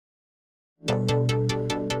You're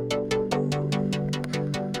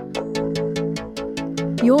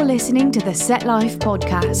listening to the Set Life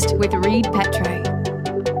Podcast with Reed Petro,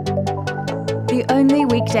 the only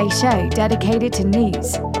weekday show dedicated to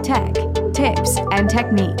news, tech, tips, and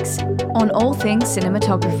techniques on all things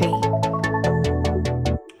cinematography.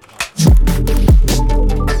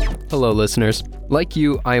 Hello, listeners. Like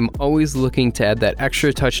you, I am always looking to add that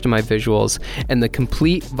extra touch to my visuals, and the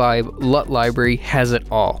Complete Vibe LUT library has it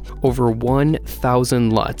all. Over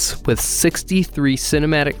 1,000 LUTs with 63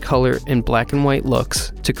 cinematic color and black and white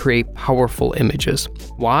looks to create powerful images.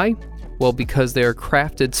 Why? Well, because they are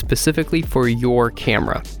crafted specifically for your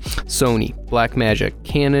camera. Sony, Blackmagic,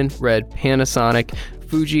 Canon, Red, Panasonic,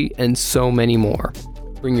 Fuji, and so many more.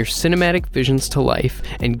 Bring your cinematic visions to life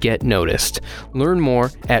and get noticed. Learn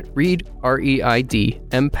more at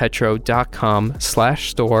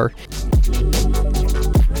reedmpetro.com/store.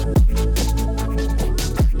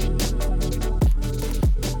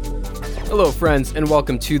 Hello, friends, and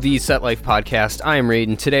welcome to the Set Life Podcast. I am Reed,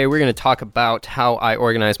 and today we're going to talk about how I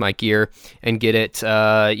organize my gear and get it,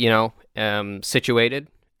 situated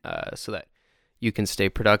so that you can stay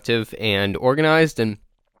productive and organized and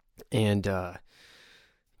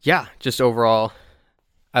just overall,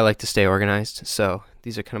 I like to stay organized, so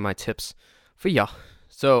these are kind of my tips for y'all.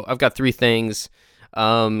 So I've got three things: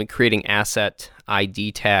 creating asset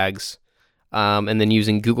ID tags, and then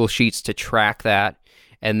using Google Sheets to track that,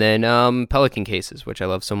 and then Pelican cases, which I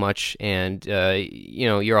love so much, and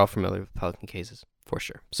you're all familiar with Pelican cases for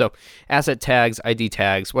sure. So asset tags, ID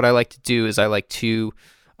tags. What I like to do is I like to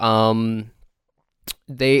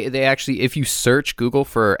They actually, if you search Google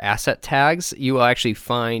for asset tags, you will actually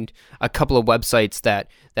find a couple of websites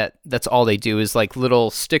that's all they do is like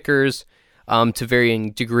little stickers to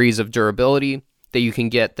varying degrees of durability that you can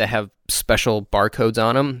get that have special barcodes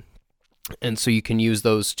on them, and so you can use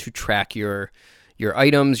those to track your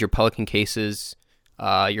items, your Pelican cases,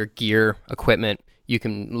 your gear, equipment. You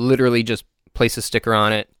can literally just place a sticker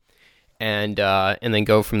on it and then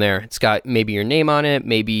go from there. It's got maybe your name on it,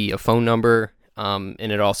 maybe a phone number. And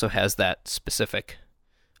it also has that specific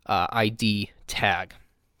ID tag.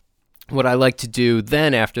 What I like to do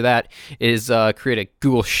then after that is create a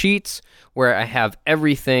Google Sheets where I have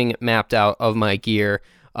everything mapped out of my gear,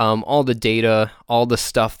 all the data, all the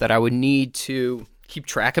stuff that I would need to keep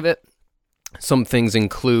track of it. Some things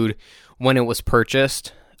include when it was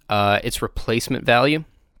purchased, its replacement value,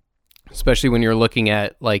 especially when you're looking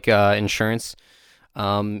at like insurance.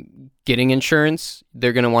 Getting insurance,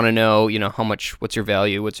 they're going to want to know, what's your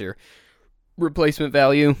value, what's your replacement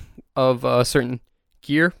value of a certain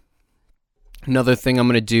gear. Another thing I'm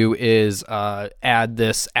going to do is add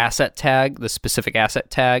this asset tag, the specific asset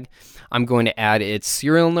tag. I'm going to add its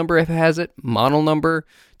serial number if it has it, model number,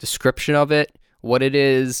 description of it, what it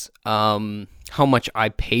is, how much I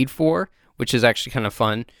paid for, which is actually kind of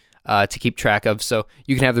fun to keep track of. So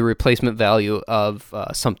you can have the replacement value of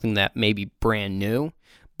something that may be brand new,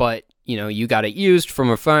 but you got it used from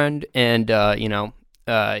a friend, and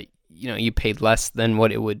you paid less than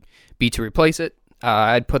what it would be to replace it.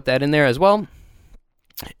 I'd put that in there as well.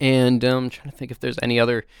 And I'm trying to think if there's any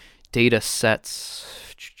other data sets.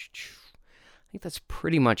 I think that's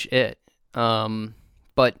pretty much it.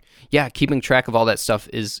 But yeah, keeping track of all that stuff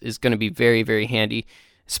is going to be very, very handy.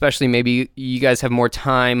 Especially maybe you guys have more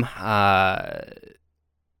time now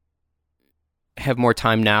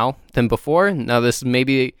than before. Now this is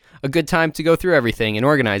maybe a good time to go through everything and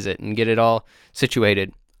organize it and get it all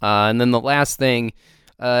situated. And then the last thing,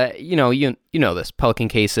 this Pelican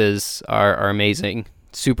cases are amazing,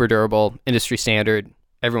 super durable, industry standard.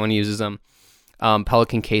 Everyone uses them.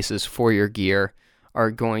 Pelican cases for your gear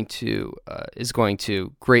is going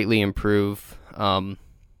to greatly improve.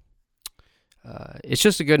 It's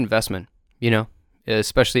just a good investment,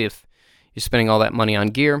 especially if you're spending all that money on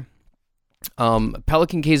gear.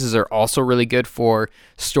 Pelican cases are also really good for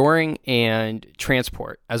storing and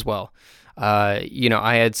transport as well. I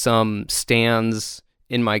had some stands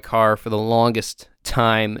in my car for the longest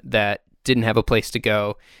time that didn't have a place to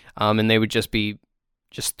go, and they would just be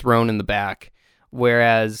thrown in the back.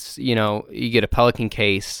 Whereas, you get a Pelican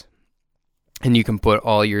case and you can put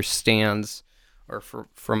all your stands, or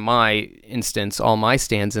for my instance, all my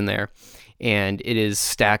stands in there, and it is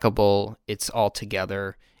stackable, it's all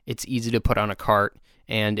together, it's easy to put on a cart,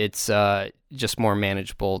 and it's just more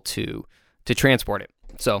manageable to transport it.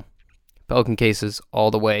 So Pelican cases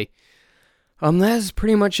all the way. That is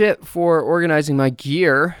pretty much it for organizing my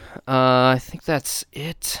gear. I think that's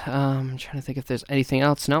it. I'm trying to think if there's anything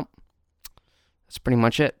else. No, that's pretty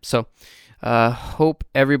much it. So hope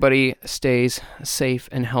everybody stays safe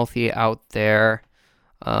and healthy out there.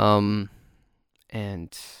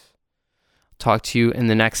 and talk to you in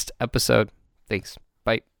the next episode. Thanks.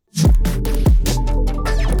 Bye.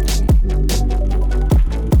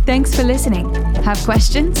 Thanks for listening. Have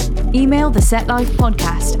questions? Email the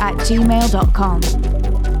setlifepodcast@gmail.com.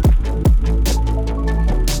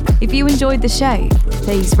 If you enjoyed the show,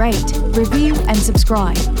 please rate, review, and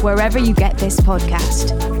subscribe wherever you get this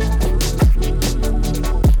podcast.